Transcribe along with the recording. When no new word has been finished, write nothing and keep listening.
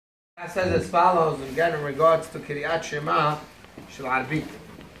It says as follows, again in regards to Kriyat Shema של arbit.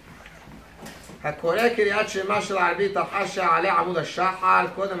 הקורא קריאת שמע של arbit אחר שעלה עמוד השחר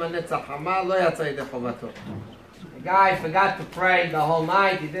קודם הנץ החמה לא יצא ידי חובתו. The guy forgot to pray the whole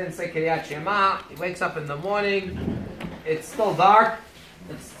night. He didn't say Kriyat Shema. He wakes up in the morning. It's still dark.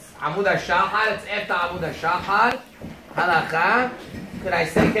 It's Amud HaShachar. It's after Amud HaShachar. Halacha. Could I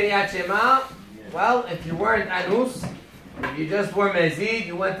say Kriyat Shema? Well, if you weren't anus, if you just were mezid,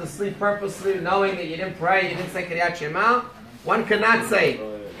 you went to sleep purposely knowing that you didn't pray, you didn't say Kriyat Shema, one cannot say.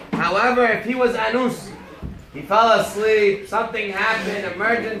 However, if he was anus, he fell asleep, something happened,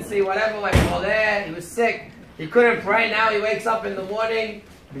 emergency, whatever, like cholera, he was sick, he couldn't pray, now he wakes up in the morning,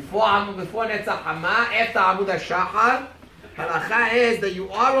 before Netzach Hama, after Amud HaShachar, halacha is that you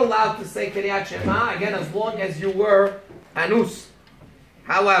are allowed to say Kriyat Shema, again, as long as you were anus.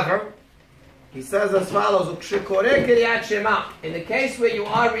 However, he says as follows, in the case where you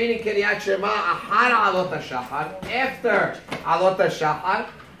are reading Kriyat Shema ahar alot hashachar, after alot hashachar,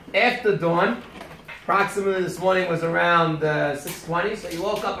 after dawn, approximately this morning was around 6:20, so you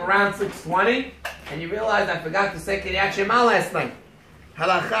woke up around 6:20, and you realized I forgot to say Kriyat Shema last night.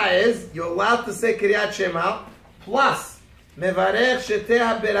 Halacha is, you're allowed to say Kriyat Shema, plus, mevarech shetei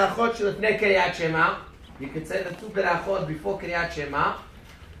ha-berachot shelifnei Kriyat Shema, you could say the two berachot before Kriyat Shema,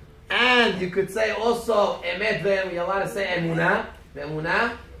 and you could say also emet ve'emunah. You're allowed to say emunah,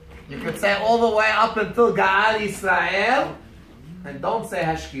 ve'emunah. You could say all the way up until Ga'al Yisrael, and don't say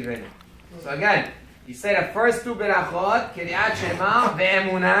hashkivenu. So again, you say the first two berachot, Kriyat Shema,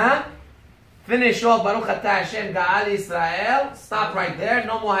 ve'emunah. Finish off Baruch Atah Hashem Ga'al Yisrael. Stop right there.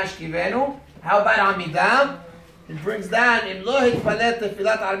 No more hashkivenu. How about Amidah? It brings down Im lo hitpalel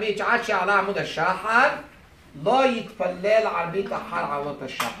tefilat arbit ad she'ala amud hashachar. Lo yitpalel arbit ahar alot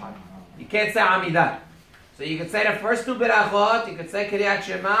hashachar. You can't say Amidah. So you could say the first two berachot, you could say Kriyat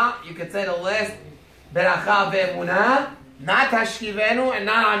Shema, you could say the last beracha ve'emunah, not hashkivenu and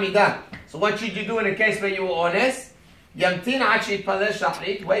not Amidah. So what should you do in a case where you were honest? Yamtin ad she'yitpalel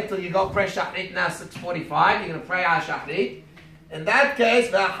shachrit. Wait till you go pray shachrit now 6:45. You're going to pray al shachrit. In that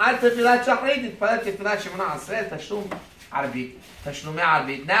case, ve'achar tefilat shachrit, yitpalel tefilat shemona asrei tashlum arbit. Tashlumei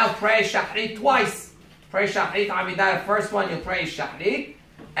arbit. Now pray shachrit twice. Pray shachrit amidah. The first one you'll pray shachrit,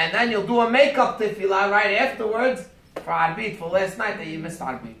 and then you'll do a makeup tefillah right afterwards for arbit for last night that you missed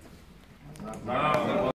arbit.